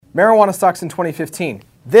Marijuana stocks in 2015.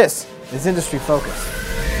 This is Industry Focus.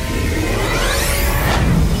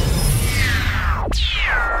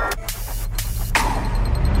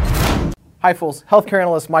 Hi fools, healthcare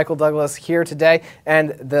analyst Michael Douglas here today, and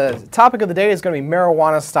the topic of the day is going to be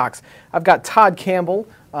marijuana stocks. I've got Todd Campbell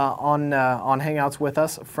on Hangouts with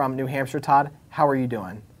us from New Hampshire. Todd, how are you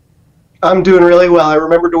doing? I'm doing really well. I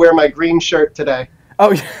remembered to wear my green shirt today.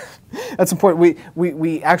 Oh, yeah. That's important.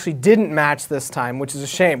 We actually didn't match this time, which is a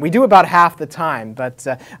shame. We do about half the time, but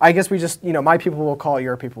I guess we just, my people will call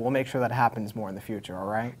your people. We'll make sure that happens more in the future, all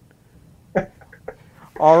right?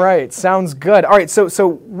 All right, sounds good. All right, so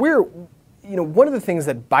we're, one of the things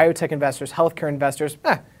that biotech investors, healthcare investors,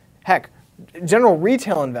 heck, general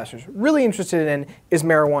retail investors really interested in is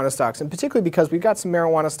marijuana stocks, and particularly because we've got some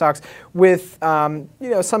marijuana stocks with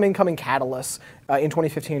some incoming catalysts in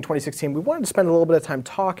 2015 and 2016. We wanted to spend a little bit of time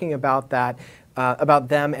talking about that, about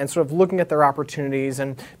them, and sort of looking at their opportunities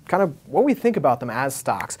and kind of what we think about them as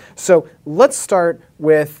stocks. So let's start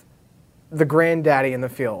with the granddaddy in the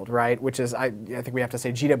field, right? Which is, I think we have to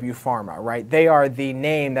say, GW Pharma, right? They are the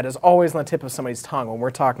name that is always on the tip of somebody's tongue when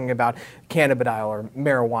we're talking about cannabidiol or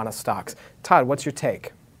marijuana stocks. Todd, what's your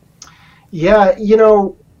take? Yeah,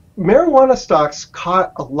 marijuana stocks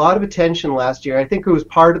caught a lot of attention last year. I think it was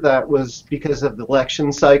part of that was because of the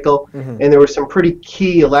election cycle, and there were some pretty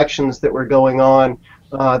key elections that were going on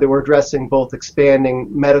that were addressing both expanding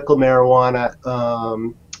medical marijuana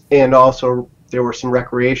and also there were some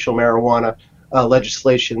recreational marijuana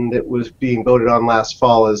legislation that was being voted on last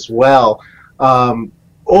fall as well.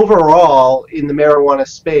 Overall, in the marijuana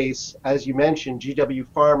space, as you mentioned, GW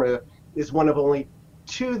Pharma is one of only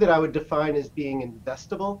two that I would define as being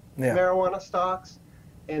investable marijuana stocks.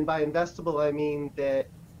 And by investable, I mean that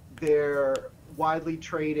they're widely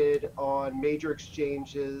traded on major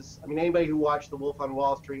exchanges. I mean, anybody who watched The Wolf on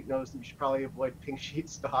Wall Street knows that you should probably avoid pink sheet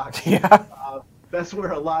stocks. Yeah. That's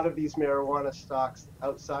where a lot of these marijuana stocks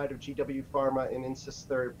outside of GW Pharma and Insys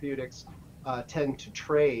Therapeutics tend to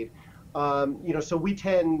trade. So we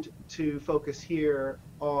tend to focus here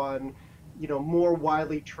on, more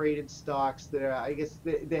widely traded stocks that are, I guess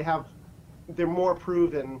they're more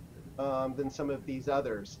proven than some of these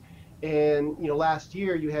others. And, last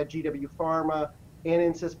year you had GW Pharma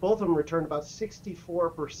and Insys, both of them returned about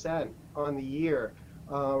 64% on the year.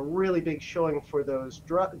 Really big showing for those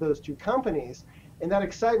two companies. And that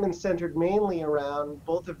excitement centered mainly around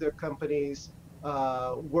both of their companies'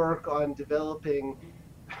 work on developing,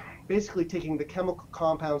 basically taking the chemical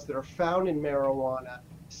compounds that are found in marijuana,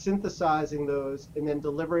 synthesizing those, and then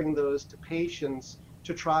delivering those to patients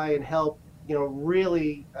to try and help,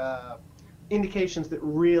 really indications that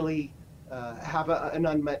really have an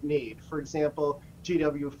unmet need. For example,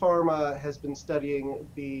 GW Pharma has been studying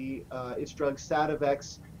its drug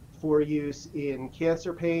Sativex for use in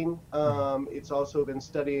cancer pain. It's also been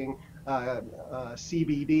studying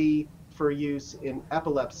CBD for use in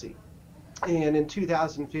epilepsy. And in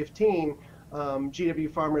 2015,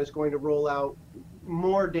 GW Pharma is going to roll out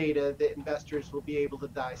more data that investors will be able to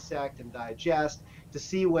dissect and digest to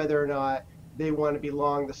see whether or not they want to be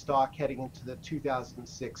long the stock heading into the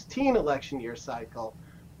 2016 election year cycle.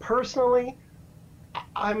 Personally,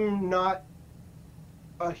 I'm not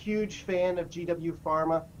a huge fan of GW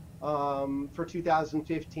Pharma for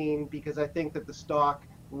 2015 because I think that the stock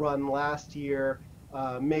run last year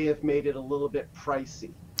may have made it a little bit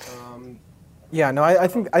pricey. I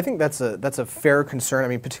think that's a fair concern. I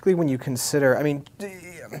mean, particularly when you consider,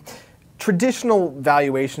 traditional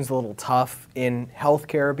valuation's a little tough in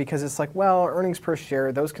healthcare because it's like, well, earnings per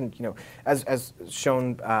share, those can, as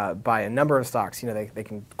shown by a number of stocks, they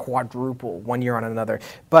can quadruple one year on another.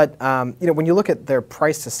 But, when you look at their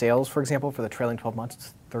price to sales, for example, for the trailing 12 months,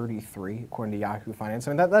 it's 33, according to Yahoo Finance.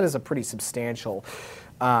 I mean, that is a pretty substantial,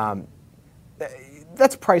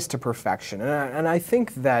 that's price to perfection. And I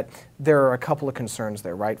think that there are a couple of concerns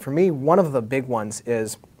there, right? For me, one of the big ones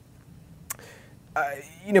is,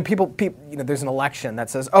 people, there's an election that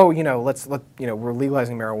says, we're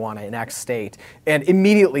legalizing marijuana in X state, and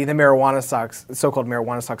immediately the marijuana stocks, so-called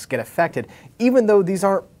marijuana stocks, get affected, even though these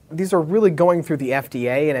are really going through the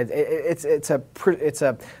FDA, and it's a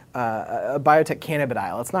biotech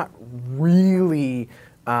cannabidiol. It's not really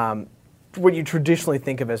what you traditionally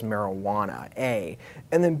think of as marijuana, A.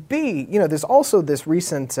 And then B, there's also this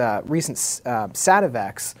recent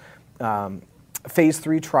Sativex phase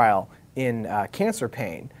 3 trial in cancer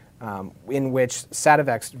pain, in which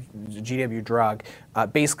Sativex, GW drug,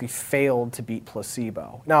 basically failed to beat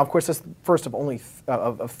placebo. Now, of course, that's the first of only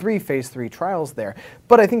of 3 phase 3 trials there,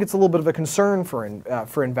 but I think it's a little bit of a concern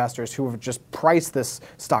for investors who have just priced this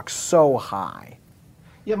stock so high.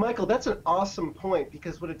 Yeah, Michael, that's an awesome point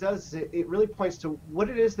because what it does is it really points to what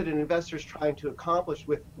it is that an investor is trying to accomplish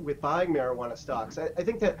with buying marijuana stocks. I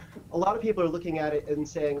think that a lot of people are looking at it and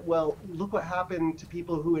saying, well, look what happened to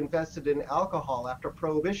people who invested in alcohol after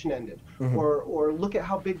Prohibition ended, Hmm. or look at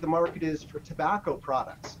how big the market is for tobacco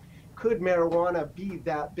products. Could marijuana be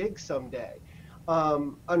that big someday?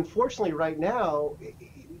 Unfortunately, right now,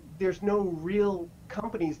 there's no real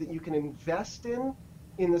companies that you can invest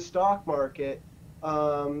in the stock market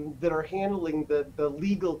that are handling the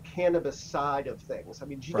legal cannabis side of things. I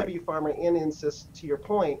mean, Right. GW Pharma and Insys, to your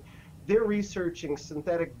point, they're researching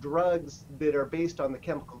synthetic drugs that are based on the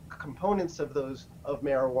chemical components of those of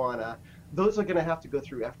marijuana. Those are going to have to go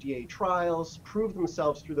through FDA trials, prove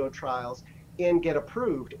themselves through those trials, and get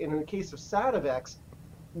approved. And in the case of Sativex,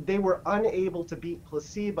 they were unable to beat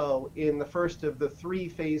placebo in the first of the 3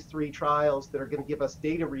 phase 3 trials that are going to give us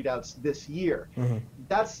data readouts this year. Hmm.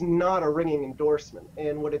 That's not a ringing endorsement.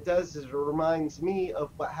 And what it does is it reminds me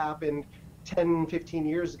of what happened 10, 15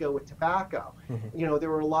 years ago with tobacco. Hmm. There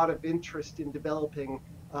were a lot of interest in developing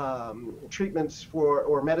treatments for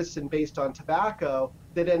or medicine based on tobacco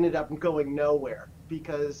that ended up going nowhere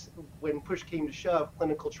because when push came to shove,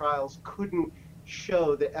 clinical trials couldn't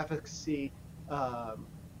show the efficacy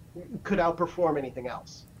could outperform anything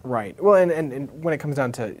else. Right. Well, and when it comes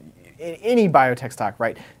down to any biotech stock,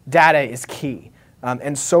 right, data is key.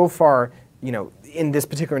 And so far, in this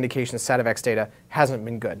particular indication, Sativex data hasn't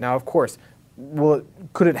been good. Now, of course,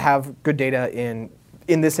 could it have good data in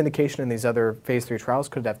this indication and these other phase 3 trials?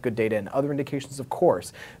 Could it have good data in other indications? Of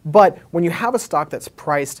course. But when you have a stock that's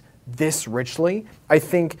priced this richly, I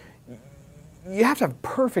think you have to have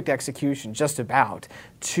perfect execution just about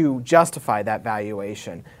to justify that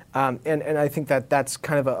valuation. And I think that that's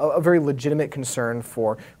kind of a very legitimate concern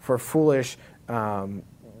for foolish,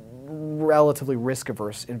 relatively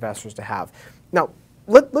risk-averse investors to have. Now,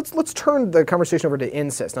 let's turn the conversation over to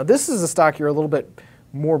Insys. Now, this is a stock you're a little bit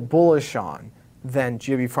more bullish on than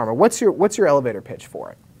GW Pharma. What's your elevator pitch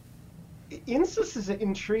for it? Insys is an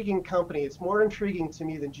intriguing company. It's more intriguing to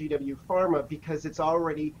me than GW Pharma because it's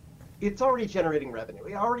already generating revenue.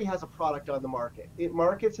 It already has a product on the market. It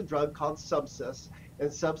markets a drug called Subsys, and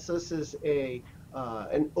Subsys is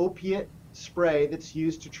an opiate spray that's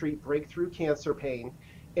used to treat breakthrough cancer pain,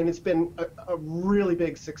 and it's been a really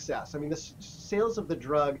big success. I mean, the sales of the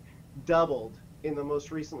drug doubled in the most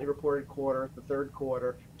recently reported quarter, the third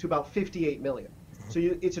quarter, to about 58 million. So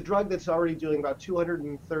it's a drug that's already doing about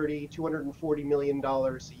 $240 million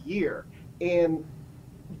a year, and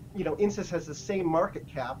Insys has the same market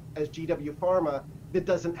cap as GW Pharma that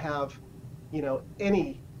doesn't have,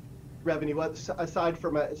 any revenue aside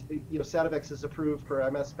from, Sativex is approved for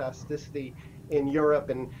MS spasticity in Europe,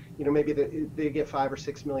 and maybe they get $5 or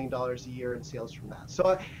 $6 million a year in sales from that.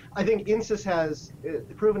 So I think Insys has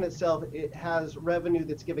proven itself. It has revenue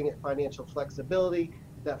that's giving it financial flexibility.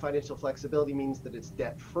 That financial flexibility means that it's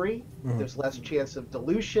debt-free, there's less chance of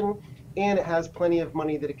dilution, and it has plenty of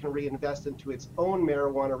money that it can reinvest into its own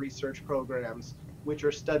marijuana research programs, which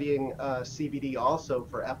are studying CBD also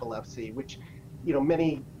for epilepsy, which,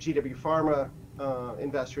 many GW Pharma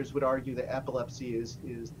investors would argue that epilepsy is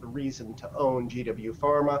the reason to own GW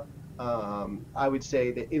Pharma. I would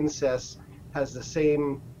say that Insys has the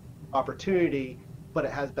same opportunity, but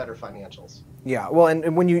it has better financials. Yeah, well,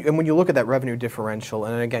 and when you look at that revenue differential,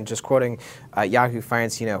 and again, just quoting Yahoo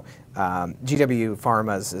Finance, GW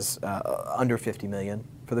Pharma's is under 50 million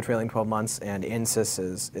for the trailing 12 months, and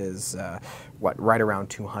Insys is right around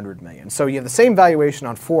 200 million. So you have the same valuation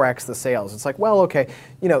on 4x the sales. It's like, well, okay,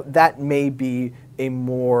 that may be a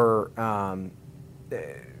more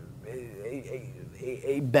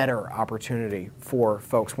a better opportunity for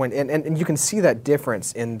folks and you can see that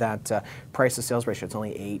difference in that price to sales ratio. It's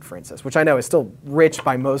only 8, for instance, which I know is still rich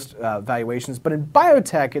by most valuations, but in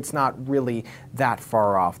biotech it's not really that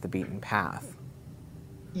far off the beaten path.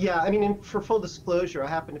 Yeah, I mean, for full disclosure, I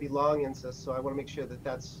happen to be long Insys, so I want to make sure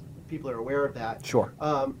that people are aware of that. Sure.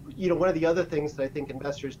 One of the other things that I think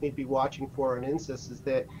investors need to be watching for on Insys is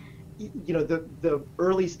that the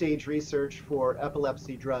early stage research for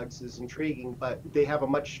epilepsy drugs is intriguing, but they have a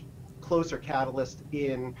much closer catalyst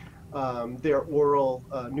in their oral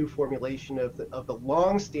new formulation of the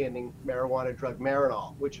long-standing marijuana drug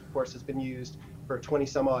Marinol, which of course has been used for 20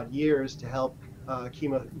 some odd years to help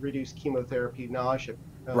reduce chemotherapy nausea.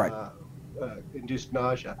 Right. Induced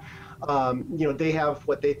nausea. They have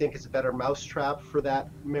what they think is a better mousetrap for that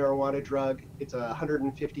marijuana drug. It's a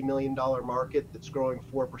 $150 million market that's growing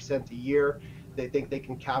 4% a year. They think they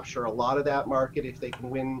can capture a lot of that market if they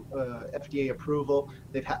can win FDA approval.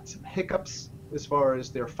 They've had some hiccups as far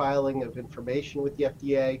as their filing of information with the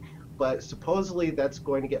FDA, but supposedly that's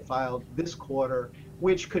going to get filed this quarter,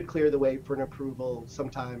 which could clear the way for an approval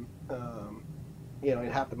sometime,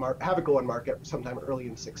 and have it go on market sometime early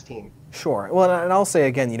in 16. Sure. Well, and I'll say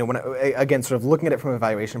again, again, sort of looking at it from a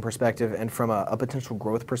valuation perspective and from a potential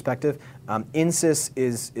growth perspective, Insys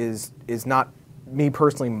is not me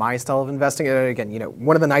personally my style of investing. And again,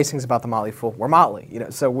 one of the nice things about the Motley Fool, we're Motley,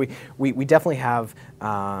 so we definitely have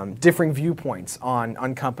differing viewpoints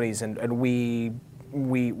on companies, and we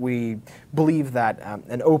believe that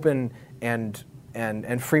an open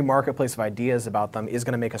and free marketplace of ideas about them is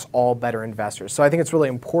going to make us all better investors. So I think it's really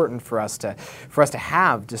important for us to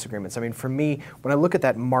have disagreements. I mean, for me, when I look at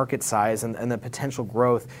that market size and the potential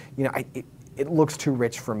growth, it looks too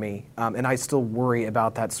rich for me, and I still worry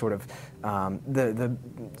about that sort of the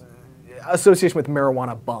association with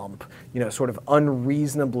marijuana bump, sort of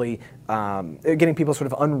unreasonably, getting people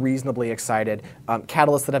sort of unreasonably excited,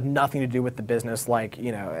 catalysts that have nothing to do with the business, like,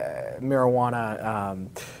 marijuana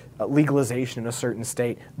legalization in a certain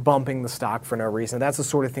state, bumping the stock for no reason. That's the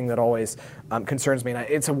sort of thing that always concerns me, and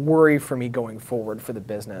it's a worry for me going forward for the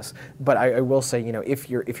business. But I will say, if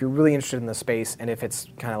you're really interested in the space, and if it's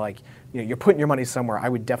kind of like, you're putting your money somewhere, I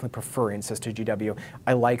would definitely prefer Insys to GW.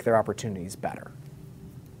 I like their opportunities better.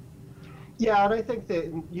 Yeah, and I think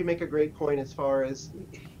that you make a great point as far as,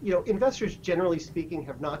 investors generally speaking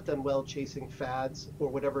have not done well chasing fads or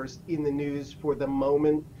whatever's in the news for the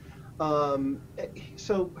moment.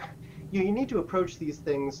 So you need to approach these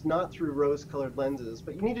things not through rose-colored lenses,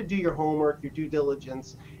 but you need to do your homework, your due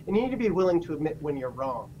diligence, and you need to be willing to admit when you're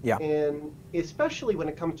wrong. Yeah. And especially when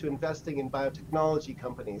it comes to investing in biotechnology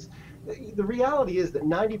companies, the reality is that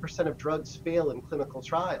 90% of drugs fail in clinical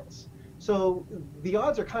trials. So the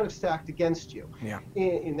odds are kind of stacked against you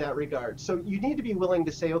in that regard. So you need to be willing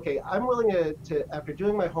to say, okay, I'm willing to after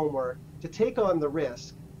doing my homework, to take on the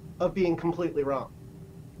risk of being completely wrong.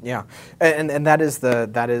 Yeah, and that is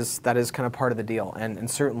kind of part of the deal, and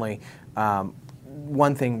certainly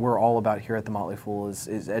one thing we're all about here at the Motley Fool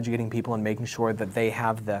is educating people and making sure that they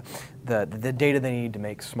have the data they need to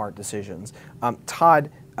make smart decisions.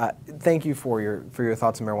 Todd, thank you for your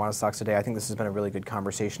thoughts on marijuana stocks today. I think this has been a really good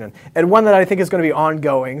conversation, and one that I think is going to be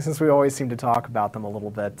ongoing, since we always seem to talk about them a little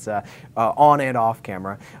bit on and off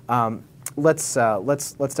camera. Let's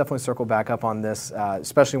definitely circle back up on this,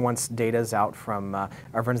 especially once data is out from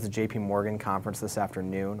our friends at the JP Morgan conference this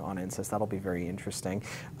afternoon on Insys. That'll be very interesting.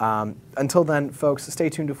 Until then, folks, stay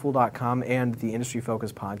tuned to Fool.com and the Industry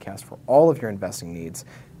Focus podcast for all of your investing needs,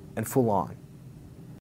 and Fool on.